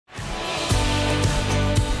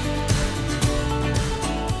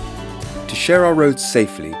To share our roads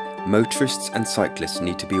safely, motorists and cyclists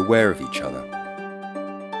need to be aware of each other.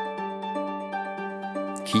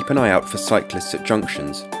 Keep an eye out for cyclists at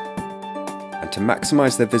junctions, and to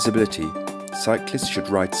maximise their visibility, cyclists should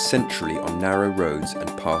ride centrally on narrow roads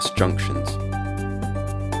and past junctions.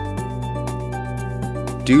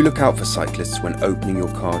 Do look out for cyclists when opening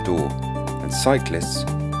your car door, and cyclists,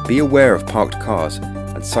 be aware of parked cars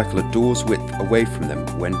and cycle a door's width away from them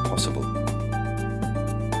when possible.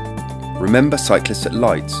 Remember cyclists at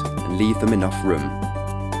lights and leave them enough room.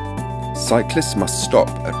 Cyclists must stop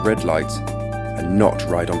at red lights and not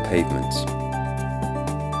ride on pavements.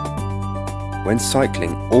 When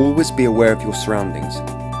cycling, always be aware of your surroundings,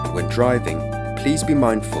 and when driving, please be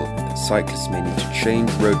mindful that cyclists may need to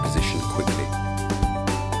change road position quickly.